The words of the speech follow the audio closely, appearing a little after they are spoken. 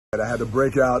I had to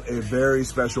break out a very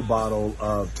special bottle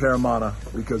of Terramana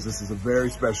because this is a very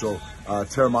special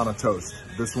Terramana toast.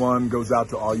 This one goes out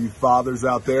to all you fathers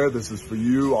out there. This is for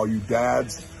you, all you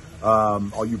dads,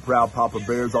 all you proud Papa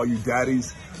Bears, all you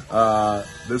daddies.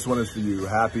 This one is for you.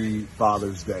 Happy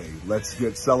Father's Day. Let's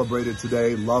get celebrated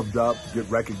today, loved up, get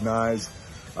recognized,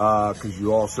 because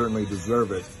you all certainly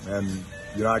deserve it. And,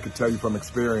 you know, I can tell you from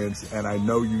experience, and I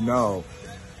know you know,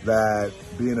 that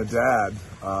being a dad,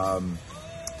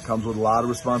 comes with a lot of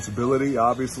responsibility,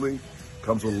 obviously.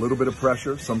 Comes with a little bit of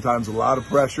pressure, sometimes a lot of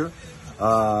pressure.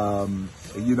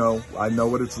 You know, I know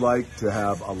what it's like to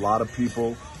have a lot of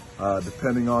people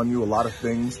depending on you, a lot of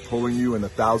things pulling you in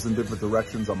 1,000 different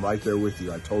directions. I'm right there with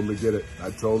you. I totally get it. I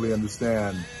totally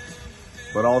understand.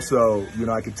 But also, you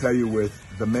know, I can tell you with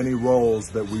the many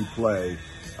roles that we play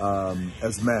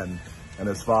as men and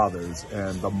as fathers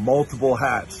and the multiple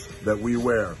hats that we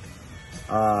wear,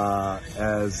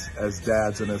 as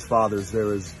dads and as fathers,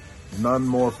 there is none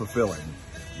more fulfilling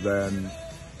than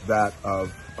that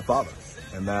of a father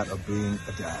and that of being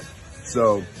a dad.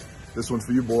 So this one's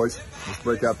for you boys. Let's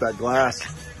break out that glass,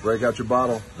 break out your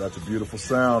bottle. That's a beautiful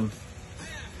sound.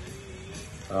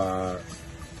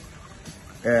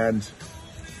 And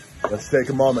let's take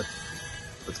a moment.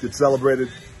 Let's get celebrated.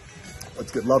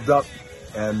 Let's get loved up,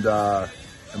 and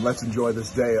let's enjoy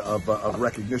this day of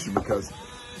recognition, because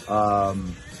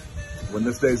when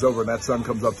this day's over and that sun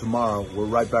comes up tomorrow, we're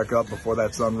right back up before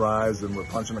that sunrise, and we're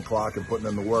punching the clock and putting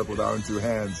in the work with our own two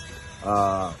hands,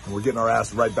 and we're getting our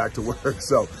ass right back to work.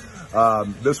 So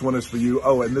this one is for you.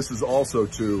 Oh, and this is also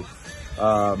this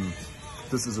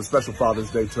is a special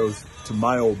Father's Day toast to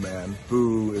my old man,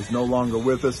 who is no longer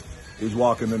with us. He's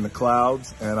walking in the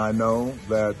clouds, and I know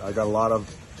that I got a lot of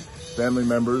family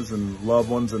members and loved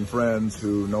ones and friends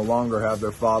who no longer have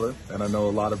their father. And I know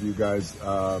a lot of you guys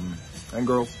and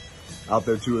girls out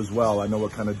there too as well. I know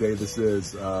what kind of day this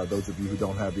is, those of you who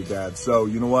don't have your dad. So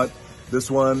you know what?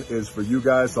 This one is for you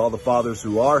guys, all the fathers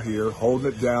who are here, holding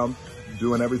it down,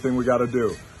 doing everything we got to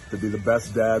do to be the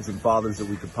best dads and fathers that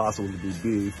we could possibly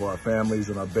be for our families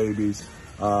and our babies,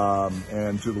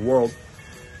 and to the world.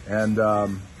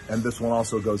 And this one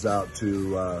also goes out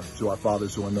to our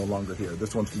fathers who are no longer here.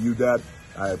 This one's for you, Dad.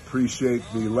 I appreciate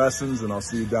the lessons, and I'll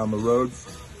see you down the road.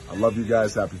 I love you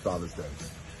guys. Happy Father's Day.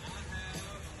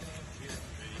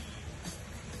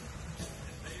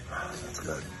 That's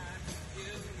good.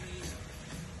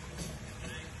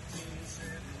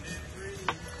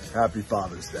 Happy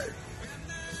Father's Day.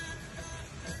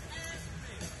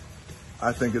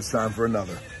 I think it's time for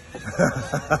another.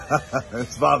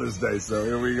 It's Father's Day, so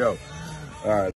here we go. All right.